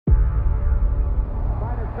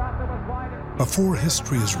Before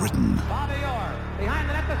history is written,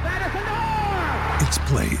 it's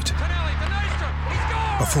played.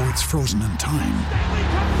 Before it's frozen in time,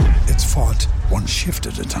 it's fought one shift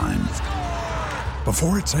at a time.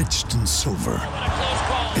 Before it's etched in silver,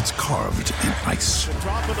 it's carved in ice.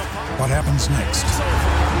 What happens next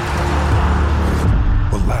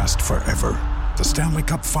will last forever. The Stanley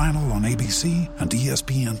Cup Final on ABC and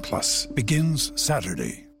ESPN Plus begins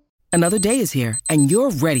Saturday. Another day is here, and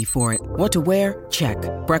you're ready for it. What to wear? Check.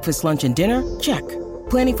 Breakfast, lunch, and dinner? Check.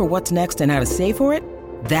 Planning for what's next and how to save for it?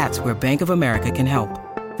 That's where Bank of America can help.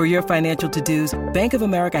 For your financial to-dos, Bank of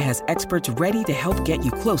America has experts ready to help get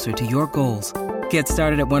you closer to your goals. Get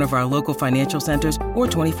started at one of our local financial centers or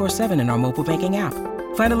 24/7 in our mobile banking app.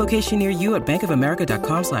 Find a location near you at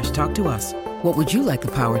bankofamerica.com/talktous. What would you like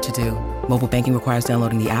the power to do? Mobile banking requires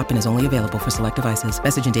downloading the app and is only available for select devices.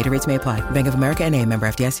 Message and data rates may apply. Bank of America N.A., member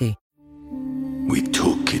FDIC. We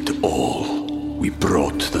took it all. We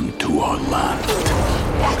brought them to our land.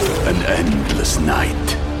 An endless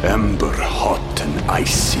night, ember hot and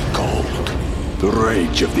icy cold. The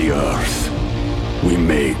rage of the earth. We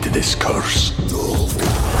made this curse.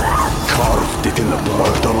 Carved it in the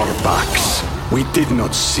blood on our backs. We did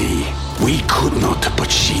not see. We could not,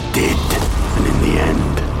 but she did. And in the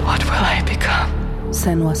end... What will I become?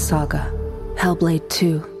 Senua's Saga. Hellblade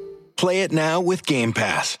 2. Play it now with Game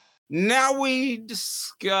Pass. Now we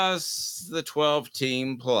discuss the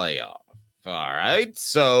 12-team playoff. All right,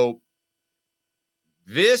 so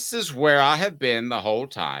this is where I have been the whole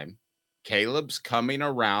time. Caleb's coming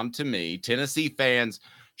around to me. Tennessee fans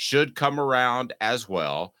should come around as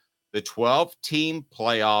well. The 12-team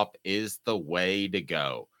playoff is the way to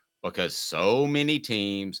go because so many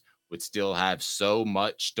teams would still have so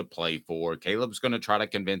much to play for. Caleb's going to try to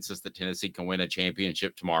convince us that Tennessee can win a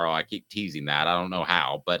championship tomorrow. I keep teasing that. I don't know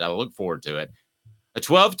how, but I look forward to it. A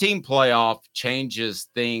 12-team playoff changes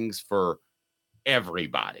things for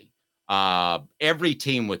everybody. Every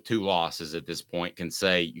team with 2 losses at this point can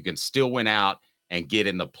say you can still win out and get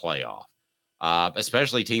in the playoff,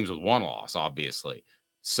 especially teams with 1 loss, obviously.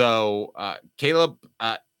 So, Caleb,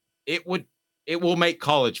 it will make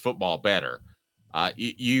college football better.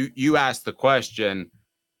 You asked the question.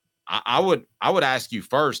 I would ask you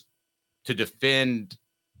first to defend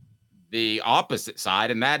the opposite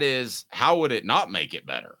side, and that is, how would it not make it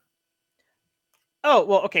better? Oh,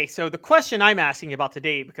 well, okay. So the question I'm asking about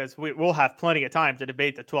today, because we'll have plenty of time to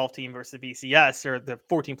debate the 12 team versus the BCS or the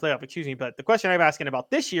 14 playoff, excuse me. But the question I'm asking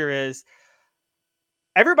about this year is,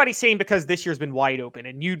 everybody's saying because this year's been wide open,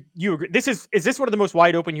 and you agree. Is this one of the most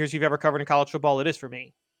wide open years you've ever covered in college football? It is for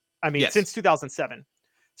me. I mean, yes. Since 2007.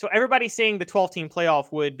 So everybody's saying the 12-team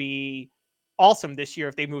playoff would be awesome this year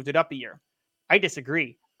if they moved it up a year. I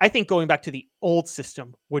disagree. I think going back to the old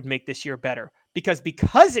system would make this year better because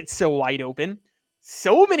it's so wide open,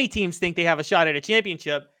 so many teams think they have a shot at a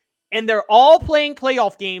championship, and they're all playing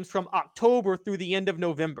playoff games from October through the end of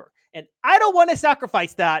November. And I don't want to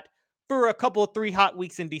sacrifice that for a couple of 3 hot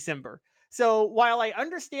weeks in December. So while I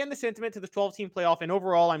understand the sentiment to the 12-team playoff, and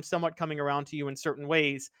overall I'm somewhat coming around to you in certain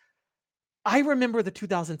ways, I remember the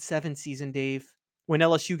 2007 season, Dave, when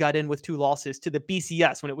LSU got in with 2 losses to the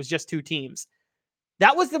BCS when it was just 2 teams.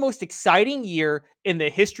 That was the most exciting year in the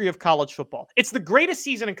history of college football. It's the greatest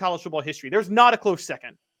season in college football history. There's not a close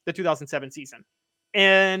second, the 2007 season.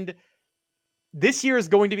 And this year is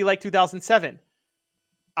going to be like 2007.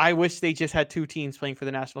 I wish they just had 2 teams playing for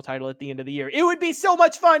the national title at the end of the year. It would be so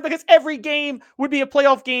much fun because every game would be a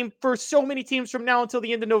playoff game for so many teams from now until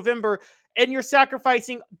the end of November. And you're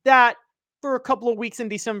sacrificing that for a couple of weeks in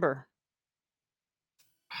December.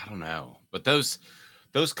 I don't know, but those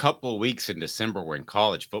couple of weeks in December when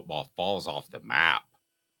college football falls off the map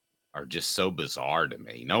are just so bizarre to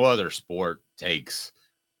me. No other sport takes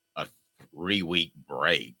a 3-week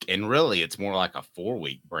break, and really it's more like a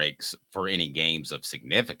 4-week break for any games of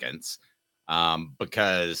significance,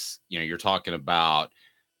 because you're talking about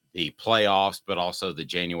the playoffs, but also the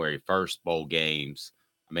January 1st bowl games.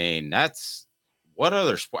 I mean, that's what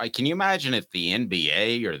other sport? Can you imagine if the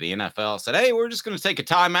NBA or the NFL said, hey, we're just going to take a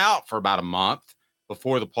timeout for about a month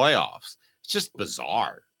before the playoffs? It's just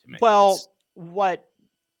bizarre to me. Well, what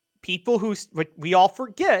we all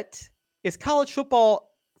forget is college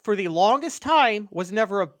football for the longest time was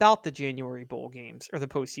never about the January bowl games or the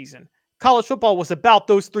postseason. College football was about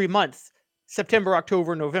those 3 months, September,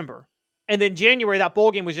 October, November. And then January, that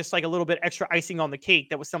bowl game was just like a little bit extra icing on the cake.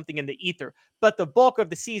 That was something in the ether. But the bulk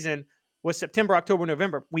of the season was September, October,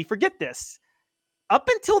 November. We forget this. Up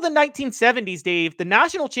until the 1970s, Dave, the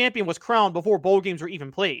national champion was crowned before bowl games were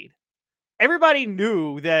even played. Everybody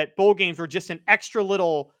knew that bowl games were just an extra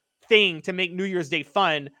little thing to make New Year's Day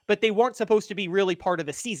fun, but they weren't supposed to be really part of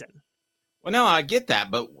the season. Well, no, I get that,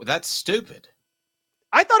 but that's stupid.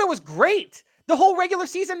 I thought it was great. The whole regular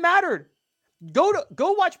season mattered. Go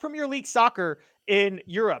watch Premier League soccer in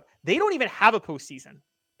Europe. They don't even have a postseason.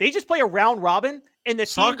 They just play a round robin, and the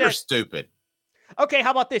team Soccer's stupid. Okay,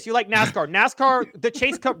 how about this? You like NASCAR? NASCAR, the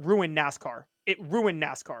Chase Cup ruined NASCAR. It ruined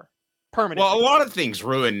NASCAR permanently. Well, a lot of things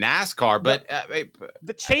ruin NASCAR, but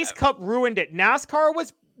the Chase Cup ruined it. NASCAR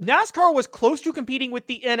was close to competing with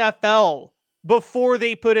the NFL before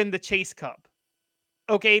they put in the Chase Cup.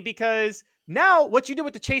 Okay, because now what you do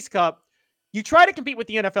with the Chase Cup, you try to compete with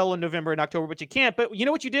the NFL in November and October, but you can't. But you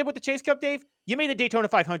know what you did with the Chase Cup, Dave? You made the Daytona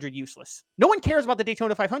 500 useless. No one cares about the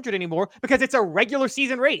Daytona 500 anymore because it's a regular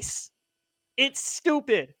season race. It's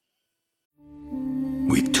stupid.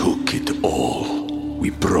 We took it all. We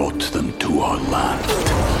brought them to our land.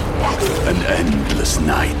 An endless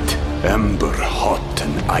night, ember hot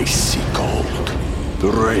and icy cold.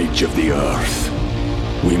 The rage of the earth.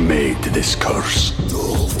 We made this curse.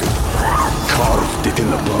 Carved it in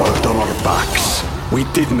the blood on our backs. We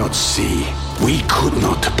did not see. We could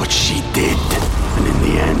not, but she did. And in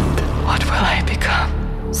the end... What will I become?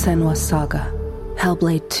 Senwa Saga.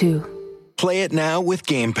 Hellblade 2. Play it now with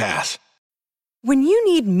Game Pass. When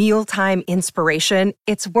you need mealtime inspiration,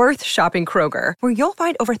 it's worth shopping Kroger, where you'll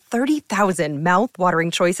find over 30,000 mouth-watering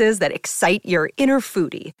choices that excite your inner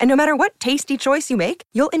foodie. And no matter what tasty choice you make,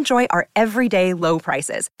 you'll enjoy our everyday low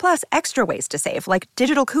prices, plus extra ways to save, like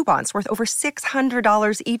digital coupons worth over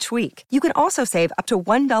 $600 each week. You can also save up to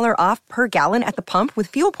 $1 off per gallon at the pump with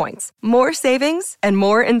fuel points. More savings and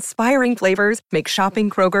more inspiring flavors make shopping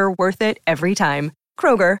Kroger worth it every time.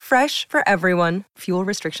 Kroger, fresh for everyone. Fuel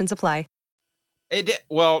restrictions apply.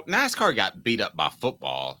 Well, NASCAR got beat up by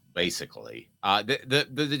football, basically.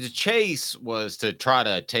 The chase was to try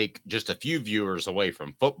to take just a few viewers away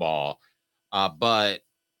from football, but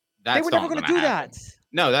that's they were never going to do that.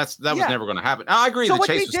 No, that was never going to happen. I agree the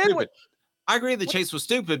chase was stupid. I agree the chase was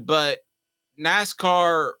stupid, but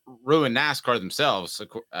NASCAR ruined NASCAR themselves.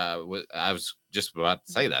 I was just about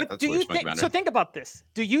to say that. That's what think, so think about this.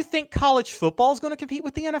 Do you think college football is going to compete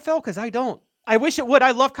with the NFL? Because I don't. I wish it would.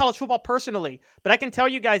 I love college football personally, but I can tell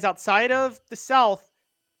you guys outside of the South,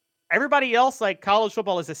 everybody else, like college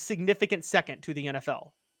football is a significant second to the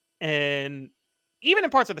NFL. And even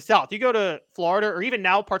in parts of the South, you go to Florida or even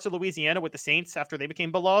now parts of Louisiana with the Saints after they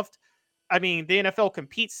became beloved. I mean, the NFL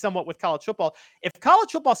competes somewhat with college football. If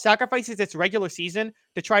college football sacrifices its regular season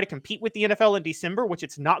to try to compete with the NFL in December, which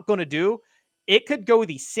it's not going to do, it could go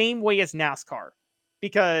the same way as NASCAR.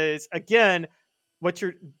 Because again,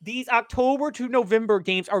 these October to November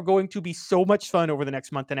games are going to be so much fun over the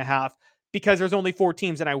next month and a half because there's only 4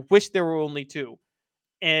 teams and I wish there were only 2.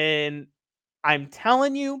 And I'm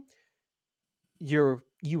telling you,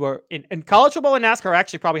 you are in college football and NASCAR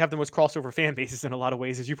actually probably have the most crossover fan bases in a lot of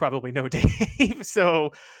ways, as you probably know, Dave.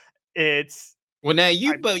 So it's now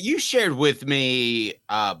you shared with me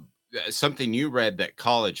something you read that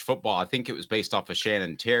college football, I think it was based off of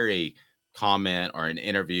Shannon Terry comment or an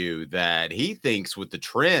interview, that he thinks with the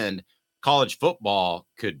trend, college football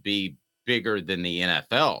could be bigger than the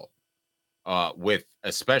NFL, with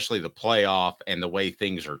especially the playoff and the way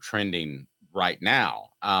things are trending right now.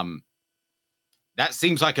 That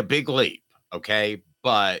seems like a big leap, okay?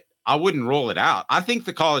 But I wouldn't rule it out. I think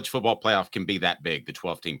the college football playoff can be that big, the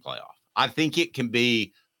 12-team playoff. I think it can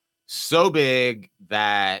be so big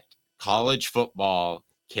that college football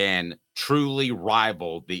can truly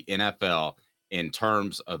rival the NFL in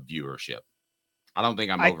terms of viewership. I don't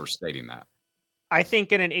think I'm overstating that. I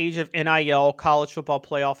think in an age of NIL, college football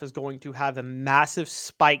playoff is going to have a massive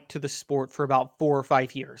spike to the sport for about 4 or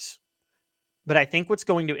 5 years. But I think what's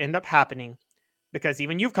going to end up happening, because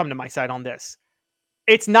even you've come to my side on this,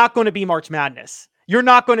 it's not going to be March Madness. You're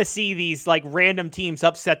not going to see these like random teams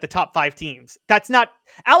upset the top 5 teams.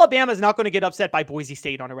 Alabama's not going to get upset by Boise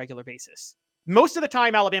State on a regular basis. Most of the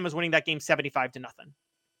time, Alabama's winning that game 75-0.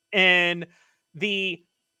 And the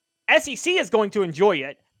SEC is going to enjoy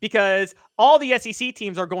it because all the SEC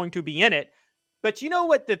teams are going to be in it. But you know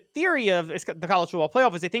what the theory of the college football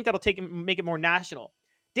playoff is? They think that'll make it more national.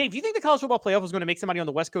 Dave, do you think the college football playoff is going to make somebody on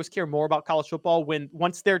the West Coast care more about college football when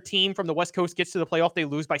once their team from the West Coast gets to the playoff, they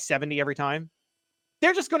lose by 70 every time?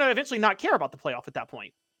 They're just going to eventually not care about the playoff at that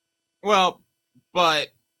point. Well, but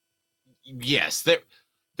yes,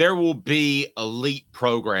 there will be elite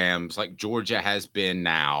programs like Georgia has been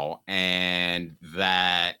now and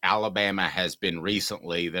that Alabama has been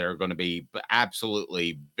recently that are going to be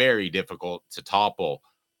absolutely very difficult to topple.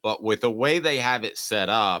 But with the way they have it set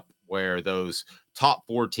up where those top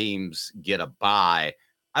 4 teams get a bye,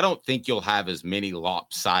 I don't think you'll have as many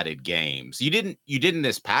lopsided games. You didn't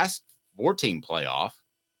this past 4-team playoff,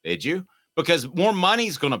 did you? Because more money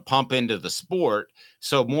is going to pump into the sport,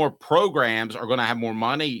 so more programs are going to have more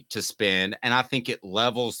money to spend, and I think it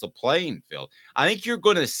levels the playing field. I think you're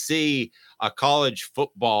going to see a college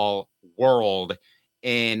football world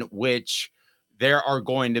in which there are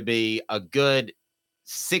going to be a good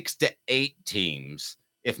 6 to 8 teams,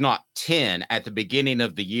 if not 10, at the beginning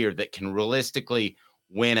of the year that can realistically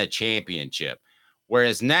win a championship.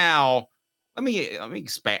 Whereas now, let me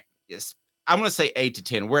expand. I'm going to say 8 to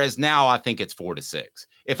 10, whereas now I think it's 4 to 6.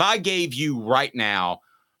 If I gave you right now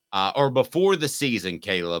or before the season,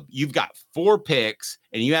 Caleb, you've got 4 picks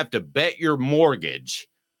and you have to bet your mortgage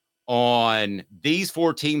on these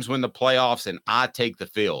 4 teams win the playoffs and I take the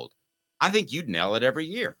field, I think you'd nail it every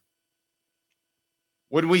year.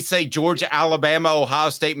 Would we say Georgia, Alabama, Ohio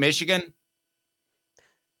State, Michigan?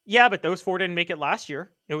 Yeah, but those 4 didn't make it last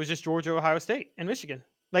year. It was just Georgia, Ohio State, and Michigan.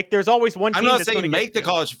 Like, there's always one team. I'm not saying make the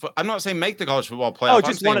college. I'm not saying make the college football playoff. Oh,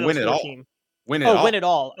 just one of those 4 teams. Win it all. Win it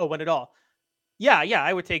all. Oh, win it all. Yeah.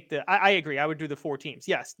 I would take I agree. I would do the 4 teams.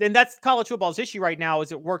 Yes. And that's college football's issue right now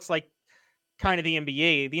is it works like kind of the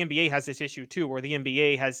NBA. The NBA has this issue too, where the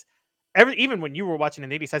NBA has even when you were watching in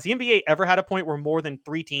the 80s, has the NBA ever had a point where more than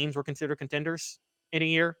 3 teams were considered contenders in a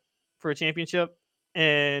year for a championship?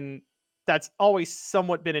 And that's always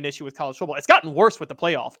somewhat been an issue with college football. It's gotten worse with the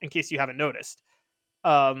playoff, in case you haven't noticed.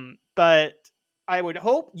 But I would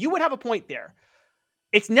hope you would have a point there.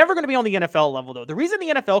 It's never going to be on the NFL level, though. The reason the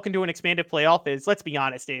NFL can do an expanded playoff is, let's be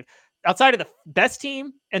honest, Dave, outside of the best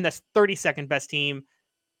team and the 32nd best team,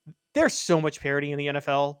 there's so much parity in the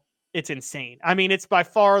NFL. It's insane. I mean, it's by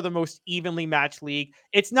far the most evenly matched league.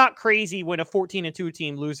 It's not crazy when a 14-2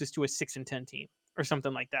 team loses to a 6-10 team or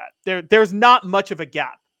something like that. There's not much of a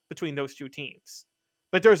gap between those 2 teams,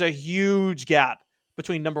 but there's a huge gap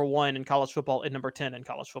between number 1 in college football and number 10 in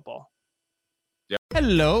college football. Yep.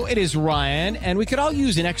 Hello, it is Ryan, and we could all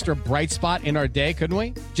use an extra bright spot in our day, couldn't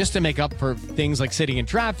we? Just to make up for things like sitting in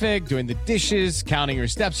traffic, doing the dishes, counting your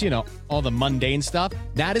steps, all the mundane stuff.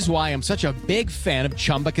 That is why I'm such a big fan of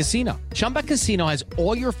Chumba Casino. Chumba Casino has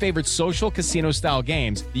all your favorite social casino-style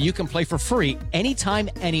games that you can play for free anytime,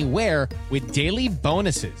 anywhere with daily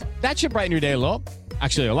bonuses. That should brighten your day a little.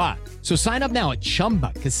 Actually, a lot. So sign up now at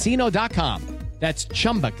ChumbaCasino.com. That's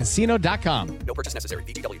ChumbaCasino.com. No purchase necessary.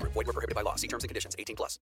 VGW Group. Void where prohibited by law. See terms and conditions.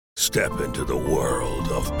 18+. Step into the world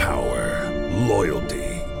of power, loyalty,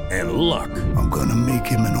 and luck. I'm going to make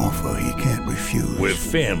him an offer he can't refuse. With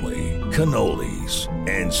family, cannolis,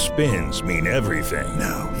 and spins mean everything.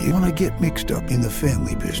 Now, you want to get mixed up in the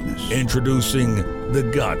family business. Introducing The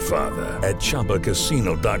Godfather at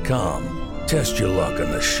ChumbaCasino.com. Test your luck in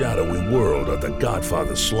the shadowy world of The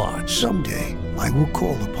Godfather slot. Someday, I will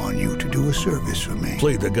call upon you to do a service for me.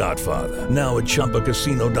 Play The Godfather, now at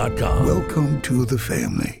ChumbaCasino.com. Welcome to the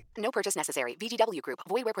family. No purchase necessary. VGW Group.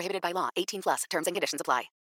 Void where prohibited by law. 18+. Terms and conditions apply.